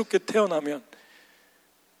만나서 새롭게 태어나면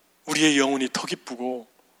우리의 영혼이 더 기쁘고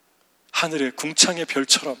하늘의 궁창의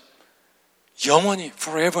별처럼 영원히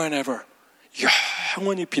forever and ever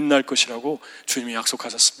영원히 빛날 것이라고 주님이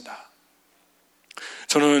약속하셨습니다.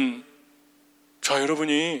 저는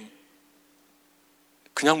여러분이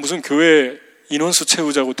그냥 무슨 교회 인원수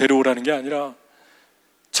채우자고 데려오라는 게 아니라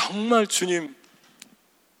정말 주님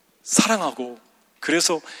사랑하고,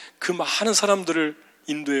 그래서 그 많은 사람들을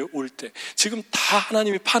인도에 올 때, 지금 다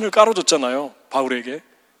하나님이 판을 깔아줬잖아요. 바울에게.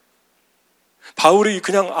 바울이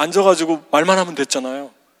그냥 앉아가지고 말만 하면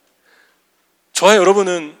됐잖아요. 저와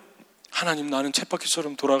여러분은 하나님, 나는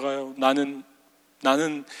쳇바퀴처럼 돌아가요. 나는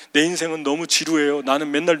내 인생은 너무 지루해요.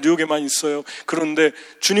 나는 맨날 뉴욕에만 있어요. 그런데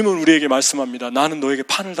주님은 우리에게 말씀합니다. 나는 너에게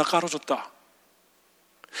판을 다 깔아줬다.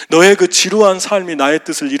 너의 그 지루한 삶이 나의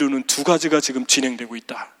뜻을 이루는 2가지가 지금 진행되고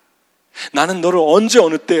있다. 나는 너를 언제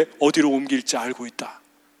어느 때 어디로 옮길지 알고 있다.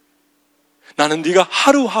 나는 네가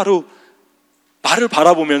하루하루 나를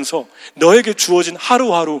바라보면서 너에게 주어진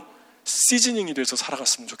하루하루 시즈닝이 돼서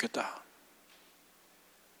살아갔으면 좋겠다.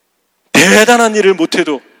 대단한 일을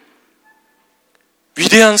못해도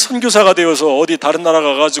위대한 선교사가 되어서 어디 다른 나라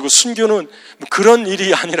가가지고 순교는 그런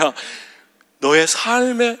일이 아니라 너의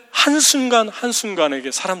삶의 한순간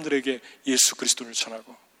한순간에게 사람들에게 예수 그리스도를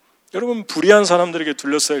전하고, 여러분 불의한 사람들에게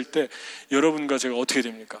둘러싸일 때 여러분과 제가 어떻게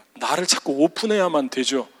됩니까? 나를 자꾸 오픈해야만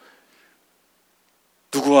되죠.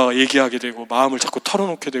 누구와 얘기하게 되고 마음을 자꾸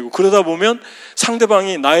털어놓게 되고, 그러다 보면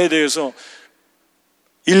상대방이 나에 대해서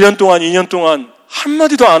 1년 동안 2년 동안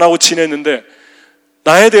한마디도 안 하고 지냈는데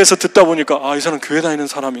나에 대해서 듣다 보니까 아, 이 사람 교회 다니는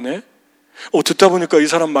사람이네. 듣다 보니까 이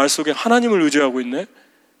사람 말 속에 하나님을 의지하고 있네.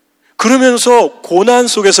 그러면서 고난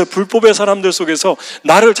속에서, 불법의 사람들 속에서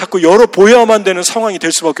나를 자꾸 열어보여야만 되는 상황이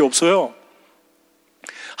될 수밖에 없어요.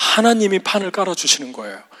 하나님이 판을 깔아주시는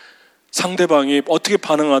거예요. 상대방이 어떻게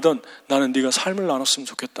반응하든 나는 네가 삶을 나눴으면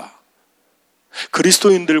좋겠다.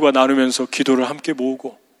 그리스도인들과 나누면서 기도를 함께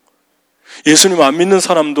모으고, 예수님 안 믿는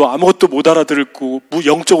사람도 아무것도 못 알아듣고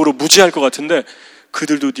영적으로 무지할 것 같은데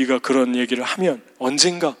그들도 네가 그런 얘기를 하면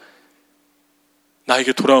언젠가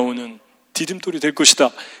나에게 돌아오는 디딤돌이 될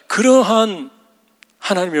것이다. 그러한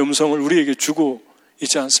하나님의 음성을 우리에게 주고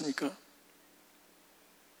있지 않습니까?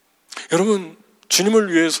 여러분,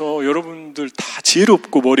 주님을 위해서 여러분들 다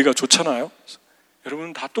지혜롭고 머리가 좋잖아요.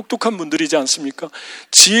 여러분 다 똑똑한 분들이지 않습니까?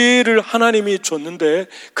 지혜를 하나님이 줬는데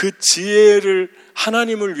그 지혜를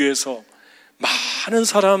하나님을 위해서 많은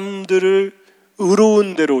사람들을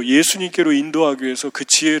의로운 대로 예수님께로 인도하기 위해서 그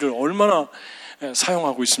지혜를 얼마나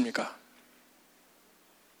사용하고 있습니까?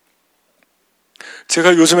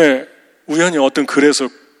 제가 요즘에 우연히 어떤 글에서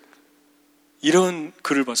이런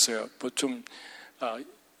글을 봤어요. 좀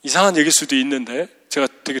이상한 얘기일 수도 있는데 제가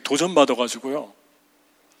되게 도전받아가지고요.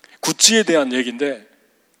 구찌에 대한 얘기인데,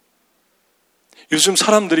 요즘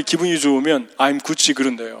사람들이 기분이 좋으면 I'm 구찌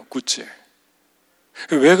그런대요. 구찌.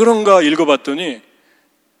 왜 그런가 읽어봤더니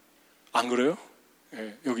안 그래요?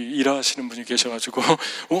 예, 여기 일하시는 분이 계셔가지고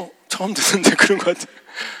처음 듣는데 그런 것 같아요.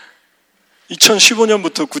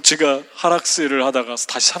 2015년부터 구찌가 하락세를 하다가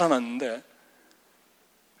다시 살아났는데,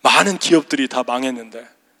 많은 기업들이 다 망했는데,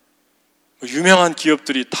 유명한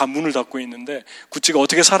기업들이 다 문을 닫고 있는데 구찌가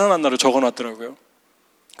어떻게 살아났나를 적어놨더라고요.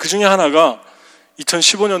 그 중에 하나가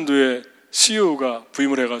 2015년도에 CEO가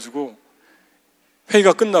부임을 해가지고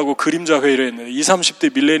회의가 끝나고 그림자 회의를 했는데 20,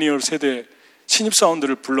 30대 밀레니얼 세대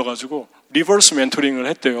신입사원들을 불러가지고 리버스 멘토링을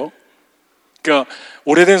했대요. 그러니까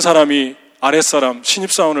오래된 사람이 아랫사람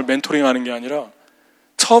신입사원을 멘토링하는 게 아니라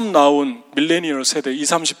처음 나온 밀레니얼 세대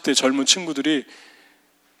 20, 30대 젊은 친구들이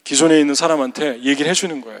기존에 있는 사람한테 얘기를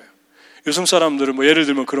해주는 거예요. 요즘 사람들은 예를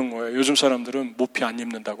들면 그런 거예요. 요즘 사람들은 모피 안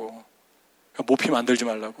입는다고. 그러니까 모피 만들지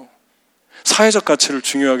말라고. 사회적 가치를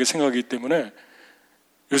중요하게 생각하기 때문에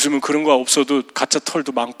요즘은 그런 거 없어도 가짜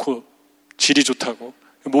털도 많고 질이 좋다고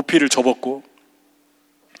모피를 접었고,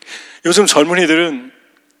 요즘 젊은이들은,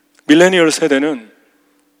 밀레니얼 세대는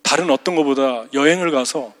다른 어떤 것보다 여행을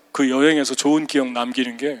가서 그 여행에서 좋은 기억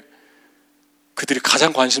남기는 게 그들이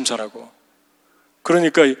가장 관심사라고.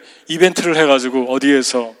 그러니까 이벤트를 해가지고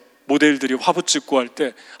어디에서 모델들이 화보 찍고 할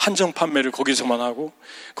때 한정 판매를 거기서만 하고,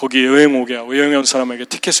 거기에 여행 오게 하고, 여행 온 사람에게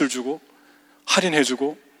티켓을 주고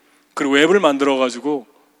할인해주고, 그리고 앱을 만들어가지고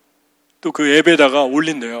또 그 앱에다가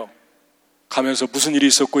올린대요. 가면서 무슨 일이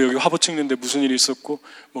있었고, 여기 화보 찍는데 무슨 일이 있었고,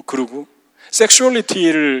 그러고,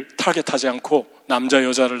 섹슈얼리티를 타겟하지 않고 남자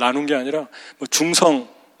여자를 나눈 게 아니라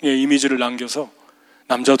중성의 이미지를 남겨서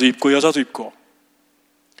남자도 입고 여자도 입고,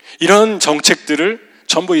 이런 정책들을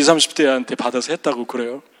전부 20, 30대한테 받아서 했다고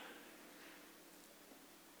그래요.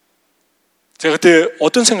 제가 그때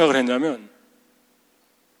어떤 생각을 했냐면,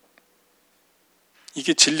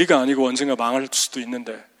 이게 진리가 아니고 언젠가 망할 수도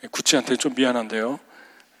있는데, 구찌한테 좀 미안한데요.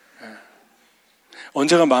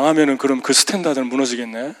 언제가 망하면은 그럼 그 스탠다드는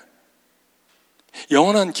무너지겠네.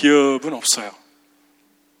 영원한 기업은 없어요.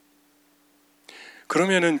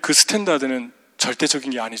 그러면은 그 스탠다드는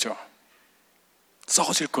절대적인 게 아니죠.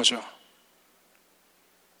 썩어질 거죠.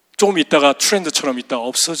 조금 있다가 트렌드처럼 있다가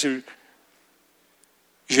없어질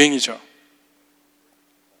유행이죠.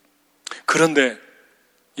 그런데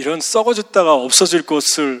이런 썩어졌다가 없어질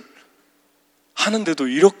것을 하는데도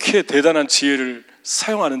이렇게 대단한 지혜를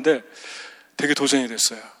사용하는데 되게 도전이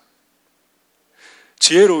됐어요.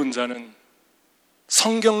 지혜로운 자는,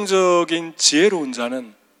 성경적인 지혜로운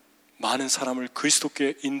자는 많은 사람을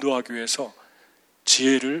그리스도께 인도하기 위해서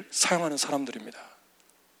지혜를 사용하는 사람들입니다.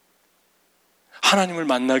 하나님을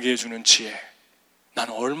만나게 해주는 지혜,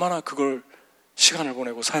 나는 얼마나 그걸 시간을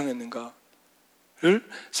보내고 사용했는가를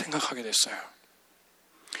생각하게 됐어요.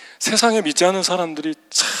 세상에 믿지 않는 사람들이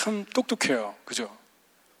참 똑똑해요. 그죠?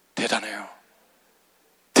 대단해요.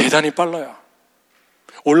 대단히 빨라요.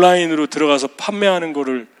 온라인으로 들어가서 판매하는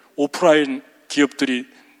거를 오프라인 기업들이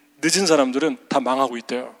늦은 사람들은 다 망하고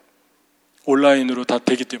있대요. 온라인으로 다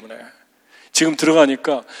되기 때문에. 지금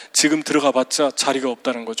들어가니까 지금 들어가봤자 자리가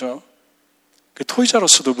없다는 거죠.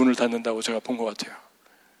 토이자로스도 문을 닫는다고 제가 본 것 같아요.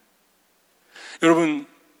 여러분,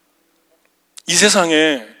 이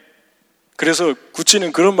세상에 그래서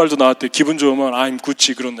구찌는 그런 말도 나왔대요. 기분 좋으면 I'm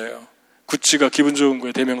구찌 그런데요. 구찌가 기분 좋은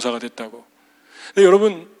거에 대명사가 됐다고. 근데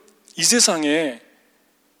여러분, 이 세상에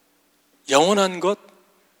영원한 것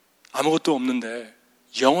아무것도 없는데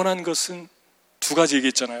영원한 것은 두 가지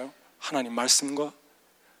얘기했잖아요. 하나님 말씀과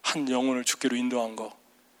한 영혼을 주께로 인도한 거.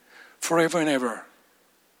 Forever and ever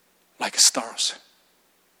like stars.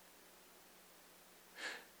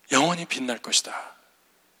 영원히 빛날 것이다.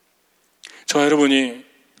 저와 여러분이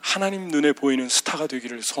하나님 눈에 보이는 스타가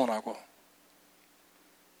되기를 소원하고,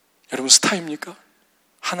 여러분 스타입니까?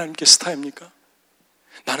 하나님께 스타입니까?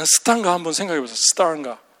 나는 스타인가 한번 생각해 보세요.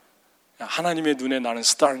 스타인가? 하나님의 눈에 나는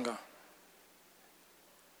스타인가?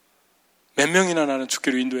 몇 명이나 나는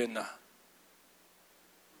주께로 인도했나?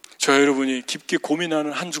 저와 여러분이 깊게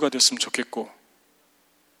고민하는 한 주가 됐으면 좋겠고,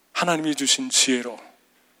 하나님이 주신 지혜로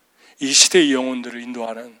이 시대의 영혼들을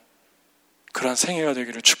인도하는 그러한 생애가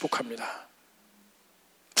되기를 축복합니다.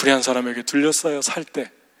 불의한 사람에게 둘러싸여 살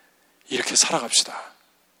때 이렇게 살아갑시다.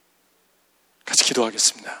 같이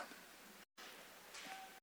기도하겠습니다.